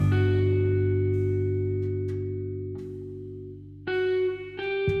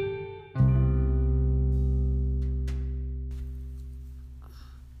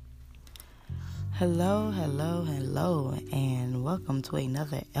Hello, and welcome to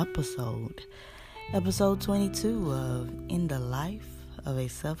another episode 22 of In the Life of a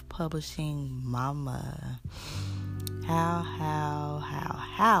Self-Publishing Mama.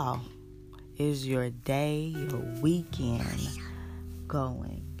 How is your day, your weekend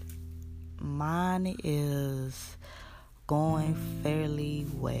going? Mine is going fairly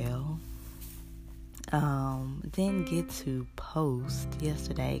well. Didn't get to post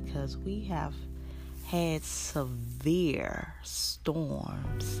yesterday because we have had severe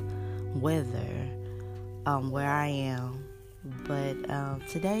storms, weather, where I am. But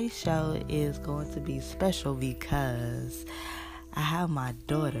today's show is going to be special because I have my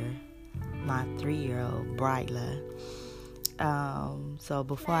daughter, my 3-year-old Bryla. So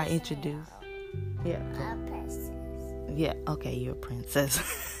before I introduce, okay, you're a princess.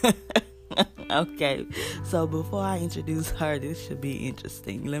 Okay, so before I introduce her, this should be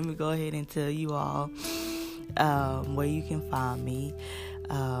interesting. Let me go ahead and tell you all where you can find me.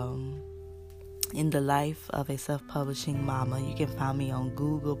 In the Life of a Self-Publishing Mama, you can find me on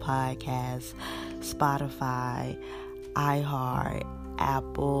Google Podcasts, Spotify, iHeart,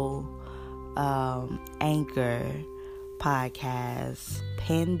 Apple, Anchor Podcasts,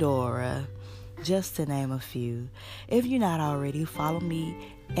 Pandora, just to name a few. If you're not already, follow me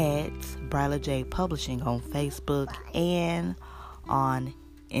at Bryla J Publishing on Facebook and on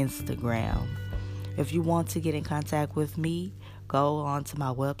Instagram. If you want to get in contact with me, go on to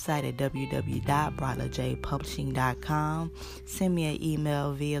my website at www.brylajpublishing.com. Send me an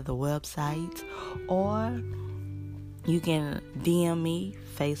email via the website, or you can DM me,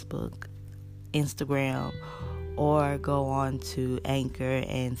 Facebook, Instagram, or go on to Anchor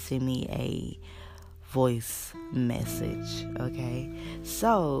and send me a voice message. Okay,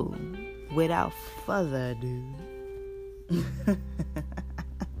 so without further ado,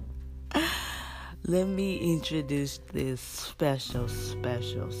 let me introduce this special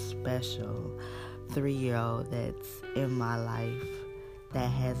 3-year-old that's in my life, that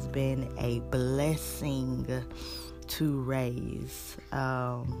has been a blessing to raise.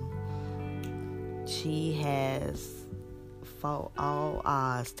 She has fought all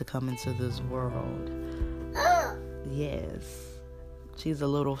odds to come into this world. Yes, she's a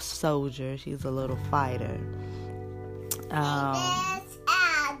little soldier. She's a little fighter.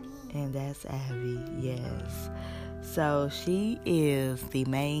 And that's Abby. Yes. So she is the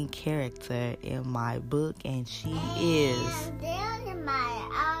main character in my book, and she is.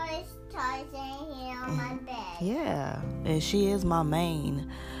 Yeah, and she is my main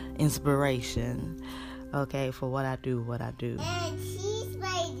inspiration. Okay, for what I do. And she's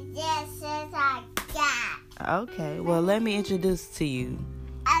my sister I got. Okay, well, let me introduce to you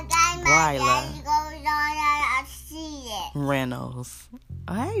I got my Bryla daddy goes on and I see it. Reynolds.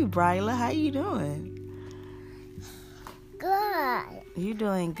 Hey, Bryla, how you doing? Good. You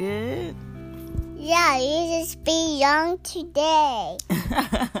doing good? Yeah, you just be young today.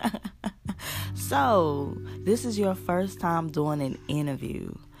 So, this is your first time doing an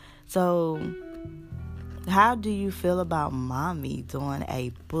interview. So, how do you feel about mommy doing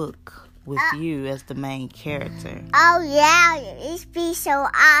a book with you as the main character? Oh, yeah, it's be so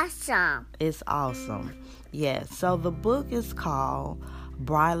awesome. It's awesome. Yeah, so the book is called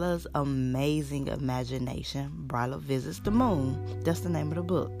Bryla's Amazing Imagination. Bryla Visits the Moon. That's the name of the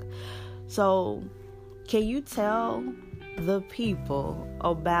book. So, can you tell the people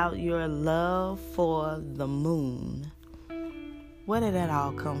about your love for the moon? Where did that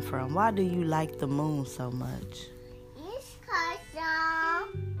all come from? Why do you like the moon so much? It's cause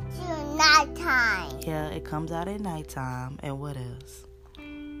to nighttime. Yeah, it comes out at nighttime. And what else?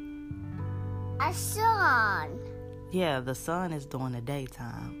 A sun. Yeah, the sun is during the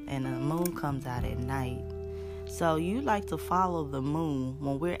daytime, and the moon comes out at night. So you like to follow the moon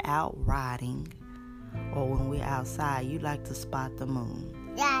when we're out riding, or when we're outside. You like to spot the moon.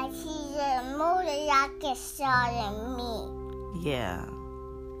 Yeah, she's a moon like a sun and me. Yeah.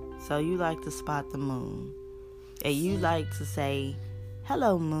 So you like to spot the moon. And you like to say,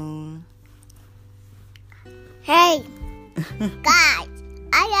 hello, moon. Hey, guys,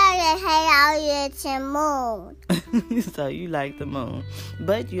 I gotta head out to the moon. So you like the moon.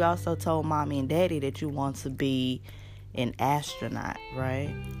 But you also told mommy and daddy that you want to be an astronaut,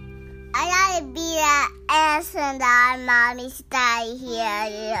 right? I gotta be an astronaut. Mommy stay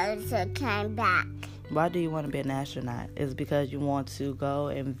here to come back. Why do you want to be an astronaut? Is it because you want to go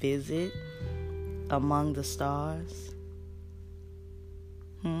and visit among the stars?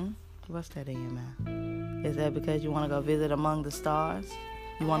 What's that in your mouth? Is that because you want to go visit among the stars?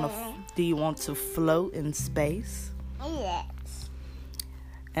 Do you want to float in space? Yes.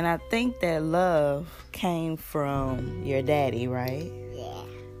 And I think that love came from your daddy, right? Yeah.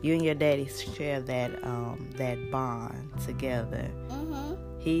 You and your daddy share that bond together.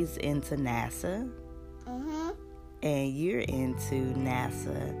 He's into NASA. And you're into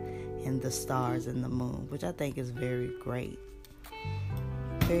NASA and the stars and the moon, which I think is very great.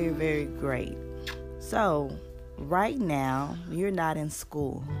 Very, very great. So, right now, you're not in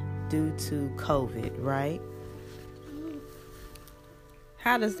school due to COVID, right?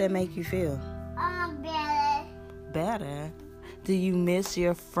 How does that make you feel? Better. Better? Do you miss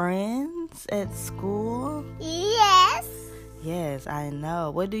your friends at school? Yes. Yes, I know.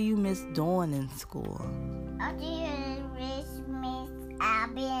 What do you miss doing in school? I do miss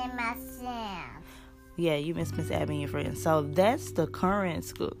Abby and my son. Yeah, you miss Miss Abby and your friends. So that's the current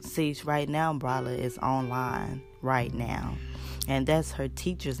school. See, right now, Bryla is online right now. And that's her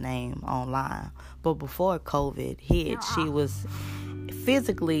teacher's name online. But before COVID hit, she was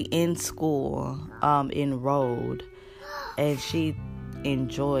physically in school, enrolled. And she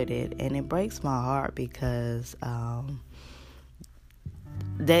enjoyed it. And it breaks my heart because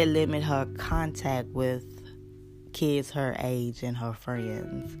they limit her contact with kids her age and her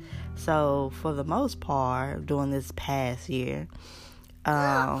friends. So for the most part, during this past year,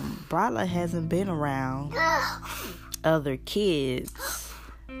 Bryla hasn't been around other kids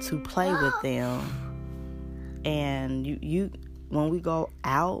to play with them. And you when we go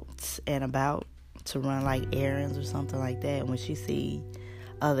out and about to run like errands or something like that, when she see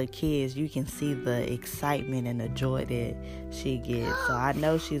other kids, you can see the excitement and the joy that she gets. So I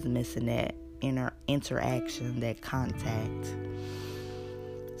know she's missing that inner interaction, that contact.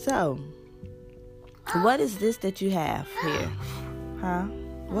 So, what is this that you have here? Huh?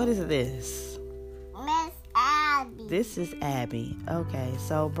 What is this? Miss Abby. This is Abby. Okay,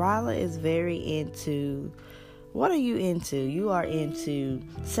 so Bryla is very into... What are you into? You are into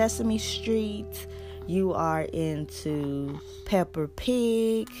Sesame Street. You are into Peppa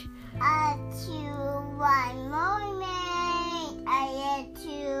Pig. To one moment. I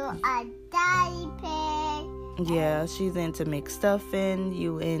into a Daddy Pig. Yeah, she's into McStuffin.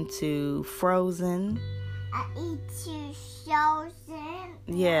 You into Frozen. I eat to Frozen.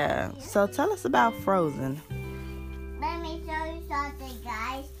 Yeah. So tell us about Frozen. Let me show you something,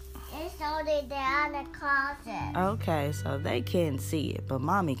 guys. It's only there in the closet. Okay, so they can't see it, but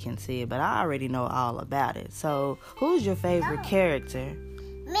Mommy can see it. But I already know all about it. So who's your favorite character?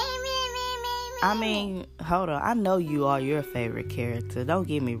 Me. I mean, hold on. I know you are your favorite character. Don't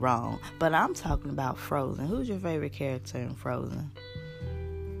get me wrong. But I'm talking about Frozen. Who's your favorite character in Frozen?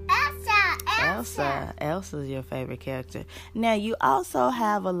 Elsa. Elsa's your favorite character. Now, you also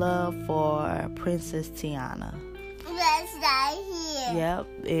have a love for Princess Tiana. That's right here.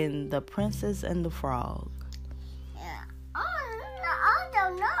 Yep, in The Princess and the Frog. Yeah. I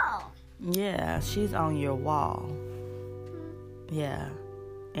don't know. Yeah, she's on your wall. Yeah.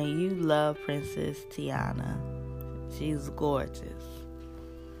 And you love Princess Tiana. She's gorgeous.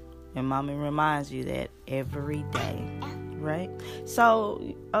 And Mommy reminds you that every day. Right? So,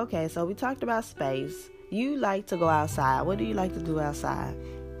 okay, so we talked about space. You like to go outside. What do you like to do outside?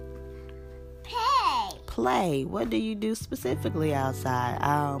 Play. What do you do specifically outside?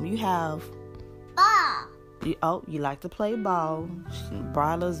 You have... Ball. You like to play ball.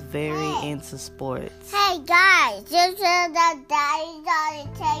 Bryla's very into sports. Hey guys, this is the daddy's on the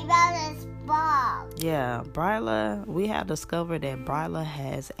table is ball. Yeah, Bryla, we have discovered that Bryla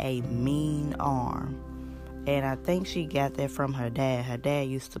has a mean arm. And I think she got that from her dad. Her dad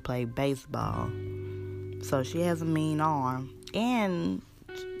used to play baseball. So she has a mean arm. And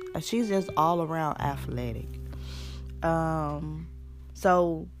she's just all around athletic.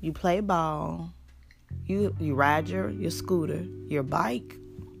 So you play ball. You ride your scooter, your bike,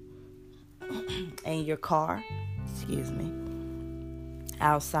 and your car,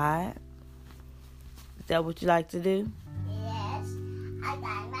 outside. Is that what you like to do? Yes. I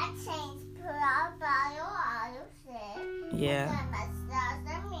got my chains put on bottle set. Yeah. I got my stars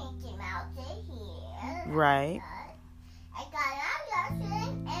and Mickey Mouse in here. Right. I got my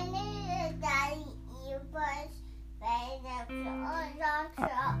lotion and then daddy earbuds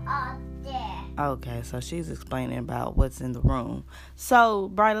up there. Okay, so she's explaining about what's in the room.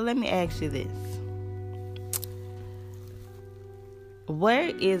 So, Bryla, let me ask you this. Where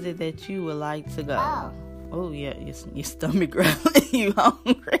is it that you would like to go? Oh yeah, your stomach growling. You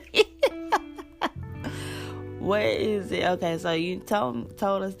hungry? Where is it? Okay, so you told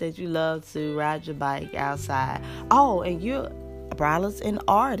us that you love to ride your bike outside. Oh, and Bryla's an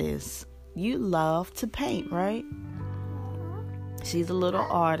artist. You love to paint, right? She's a little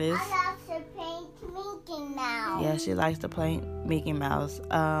artist. I love to paint Mickey Mouse. Yeah, she likes to play Mickey Mouse.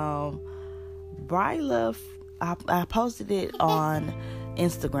 Bryla, I posted it on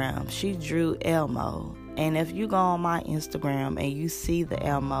Instagram. She drew Elmo. And if you go on my Instagram and you see the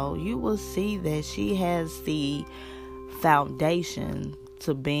Elmo, you will see that she has the foundation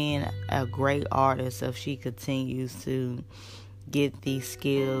to being a great artist if she continues to get these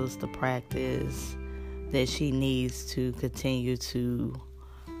skills, the practice that she needs to continue to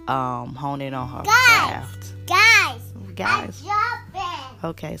hone in on her craft. Guys.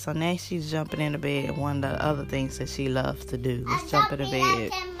 Okay, so now she's jumping in the bed. One of the other things that she loves to do is jump in the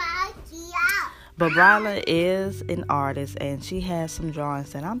bed. But Bryla is an artist, and she has some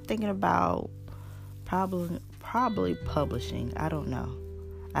drawings that I'm thinking about probably publishing. I don't know.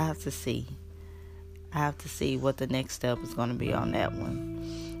 I have to see what the next step is going to be on that one.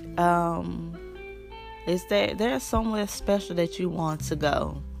 Is there's somewhere special that you want to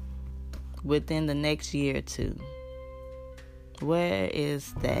go within the next year or two? Where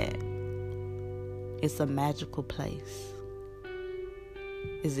is that? It's a magical place.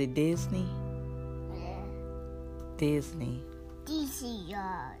 Is it Disney? Yeah. Disney. Disney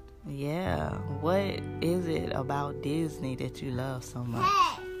Yard. Yeah. What is it about Disney that you love so much?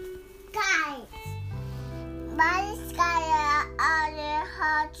 Hey, guys. Mom's got other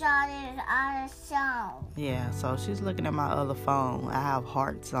hearts on the song. Yeah, so she's looking at my other phone. I have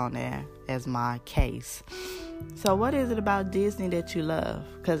hearts on there as my case. So what is it about Disney that you love?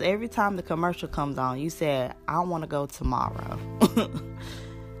 Because every time the commercial comes on, you said, I want to go tomorrow.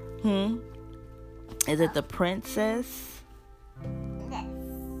 Is it the princess? Yes.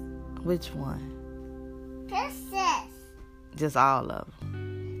 Which one? Princess. Just all of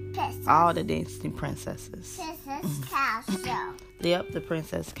them. Princess. All the Disney princesses. Princess Castle. Yep, the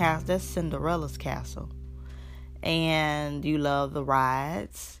princess castle. That's Cinderella's castle. And you love the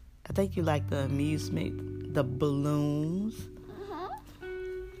rides. I think you like the amusement, the balloons.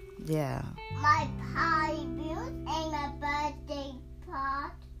 Yeah. My party bills and my birthday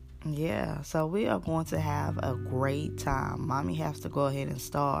party. Yeah, so we are going to have a great time. Mommy has to go ahead and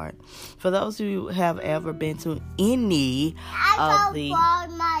start. For those who have ever been to any of the... I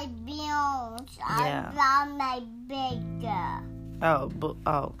bought my bills. Yeah. I bought my big girl. Oh,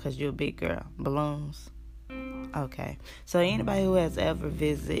 because you're a big girl. Balloons. Okay. So anybody who has ever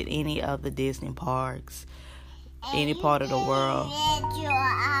visited any of the Disney parks, any part of the world,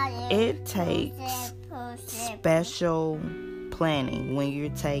 it takes special planning when you're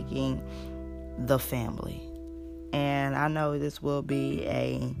taking the family. And I know this will be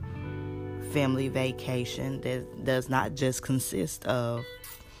a family vacation that does not just consist of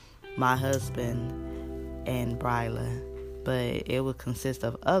my husband and Bryla, but it will consist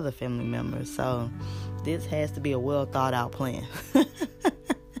of other family members. So this has to be a well thought out plan.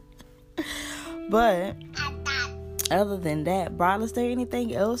 But other than that, Bryla, is there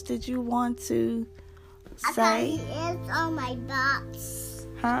anything else that you want to say? It's on my box.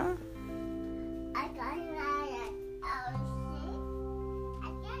 Huh? I got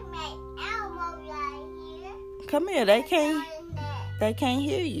my elbow right here. Come here. They can't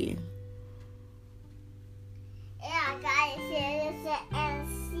hear you. Yeah, I got it here. It's an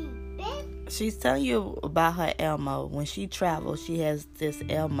MC. She's telling you about her Elmo. When she travels, she has this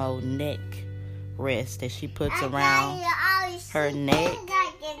Elmo neck rest that she puts around her neck.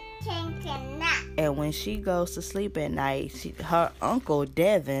 And when she goes to sleep at night, her uncle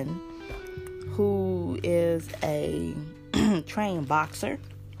Devin, who is a trained boxer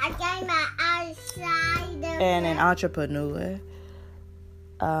and an entrepreneur,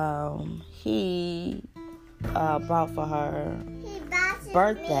 he brought for her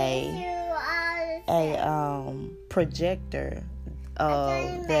birthday a projector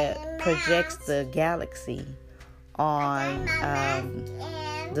that projects the galaxy on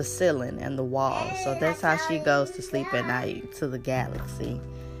the ceiling and the wall. So that's how she goes to sleep at night, to the galaxy.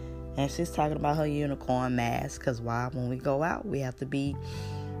 And she's talking about her unicorn mask, because why? When we go out, we have to be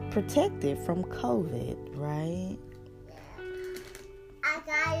protected from COVID, right?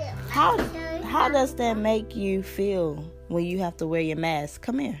 How does that make you feel when you have to wear your mask?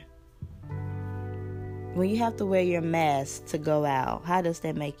 Come here. When you have to wear your mask to go out, how does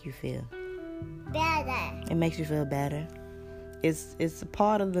that make you feel? Better. It makes you feel better. It's a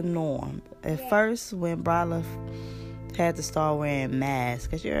part of the norm. At first, when Bryla had to start wearing masks,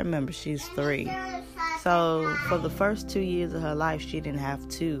 because you remember she's 3. So for the first 2 years of her life, she didn't have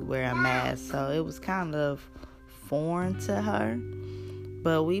to wear a mask. So it was kind of foreign to her.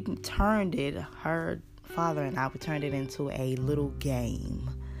 But we turned it, her father and I, we turned it into a little game.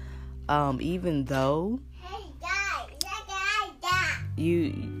 Even though,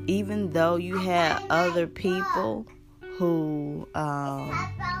 even though you had other people who oh,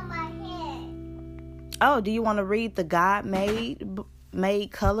 do you want to read the God made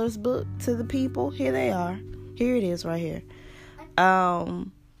colors book to the people? Here they are. Here it is right here.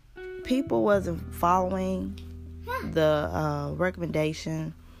 People wasn't following the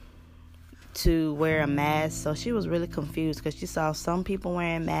recommendation to wear a mask, so she was really confused because she saw some people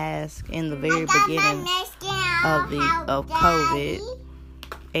wearing masks in the very beginning of COVID,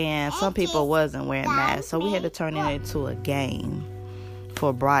 and some people wasn't wearing masks. So we had to turn it into a game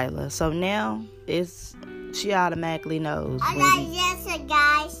for Bryla. So now she automatically knows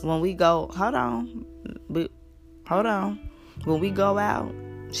when we go. Hold on. When we go out,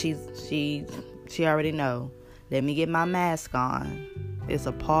 she already know. Let me get my mask on. It's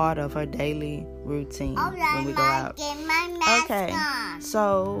a part of her daily routine when we go out. Okay,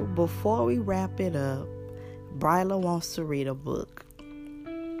 so before we wrap it up, Bryla wants to read a book.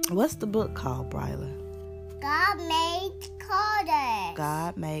 What's the book called, Bryla? God Made Colors.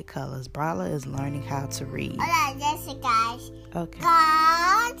 God Made Colors. Bryla is learning how to read. Hold on, listen, guys. Okay.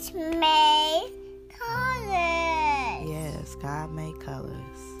 God Made Colors. Yes, God Made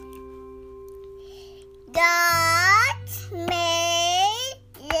Colors. God made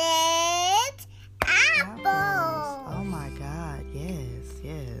red apples. Oh my God, yes.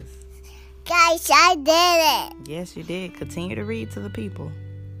 Guys, I did it. Yes, you did. Continue to read to the people.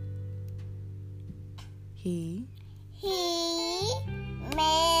 He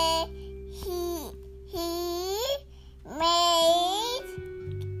made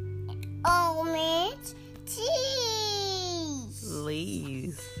orange cheese.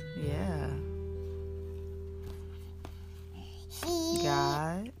 leaves. Yeah.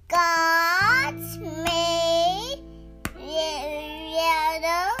 God made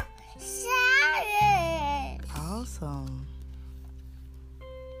yellow salad. Awesome.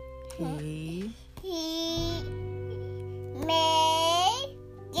 He made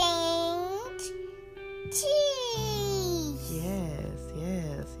green cheese. Yes.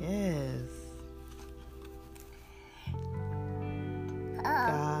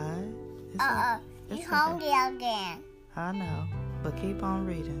 God. You're hungry again. I know, but keep on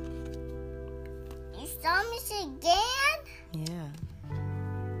reading. You saw me again? Yeah.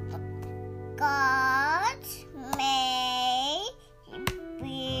 God made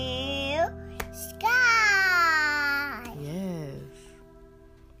blue sky. Yes.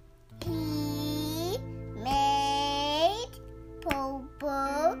 He made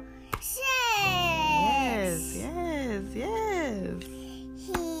purple sand. Yes.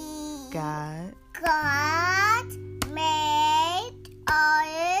 God made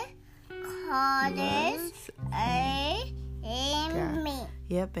all colors in me.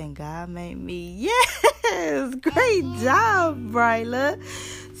 Yep, and God made me. Yes, great job, Bryla.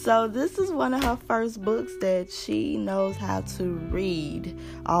 So this is one of her first books that she knows how to read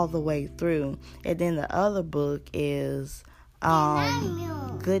all the way through. And then the other book is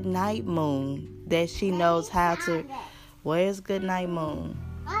Goodnight Moon, that she knows how to. Where's Goodnight Moon?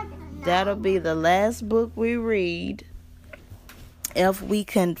 That'll be the last book we read if we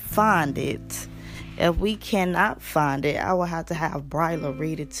can find it. If we cannot find it, I will have to have Bryla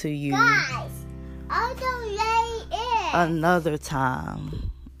read it to you. Guys, I don't lay it. Another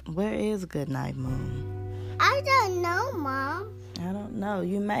time. Where is Goodnight Moon? I don't know, Mom. I don't know.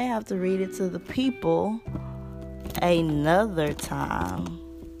 You may have to read it to the people another time.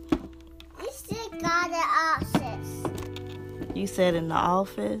 You still got the office. You said in the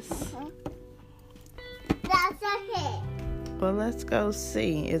office? That's okay. Well, let's go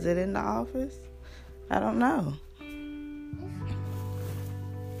see. Is it in the office? I don't know.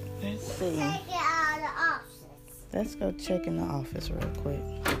 Let's see. Take it out of the office. Let's go check in the office real quick.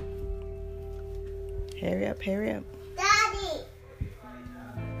 Hurry up. Daddy.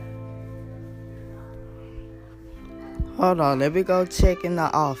 Hold on, let me go check in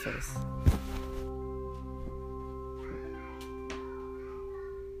the office.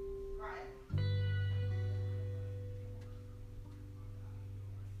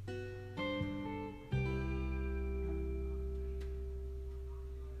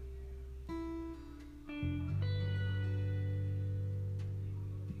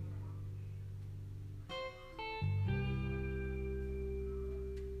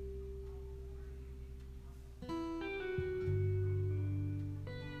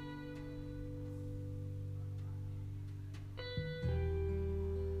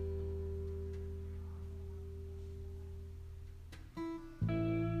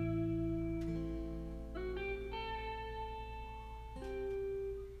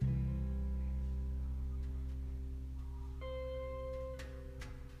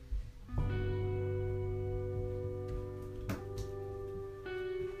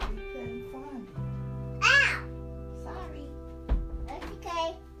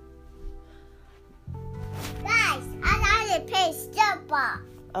 Papa.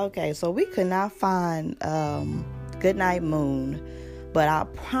 Okay, so we could not find Goodnight Moon, but I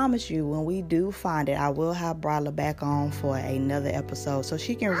promise you, when we do find it, I will have Bryla back on for another episode so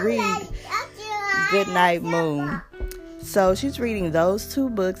she can read Goodnight Moon. So she's reading those 2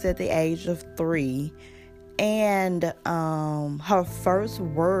 books at the age of 3. And her first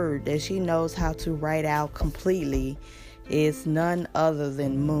word that she knows how to write out completely is none other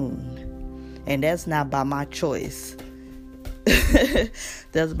than moon. And that's not by my choice.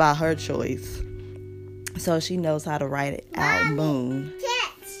 That's by her choice. So she knows how to write it out, moon.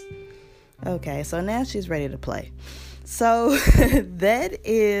 Okay, so now she's ready to play. So that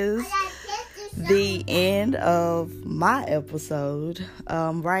is the end of my episode.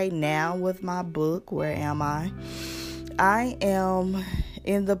 Right now with my book, Where Am I? I am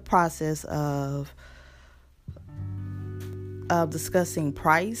in the process of discussing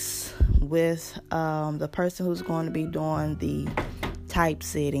price with the person who's going to be doing the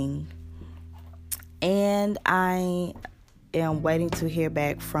typesetting, and I am waiting to hear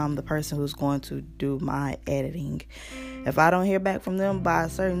back from the person who's going to do my editing. If I don't hear back from them by a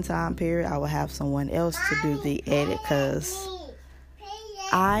certain time period, I will have someone else to do the edit, because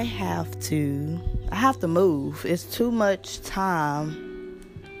I have to move. It's too much time.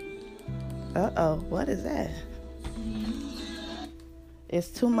 What is that? It's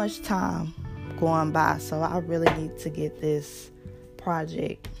too much time going by, so I really need to get this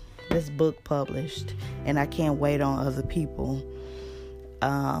project, this book published, and I can't wait on other people.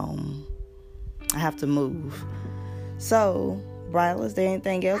 I have to move. So, Bryla, is there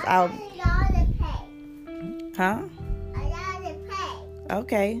anything else? Huh?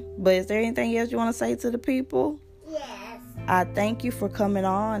 Okay, but is there anything else you want to say to the people? Yes. I thank you for coming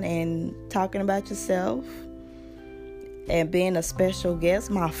on and talking about yourself and being a special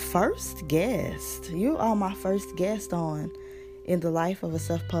guest, my first guest. You are my first guest on In the Life of a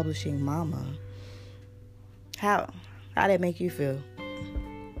Self-Publishing Mama. How that make you feel?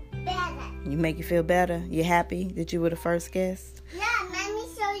 Better. You make you feel better? You happy that you were the first guest? Yeah, let me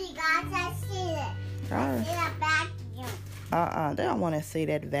show you guys. I see it. I see a vacuum. They don't want to see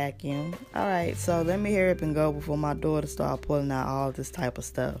that vacuum. All right, so let me hurry up and go before my daughter start pulling out all this type of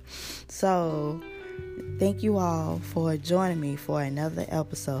stuff. So, thank you all for joining me for another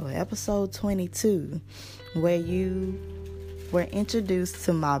episode 22, where you were introduced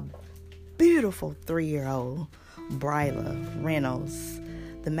to my beautiful 3-year-old, Bryla Reynolds,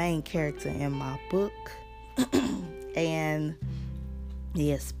 the main character in my book, and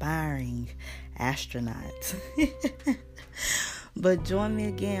the aspiring astronaut. But join me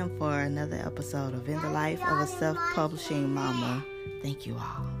again for another episode of In the Life of a Self-Publishing Mama. Thank you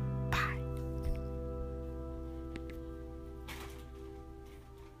all.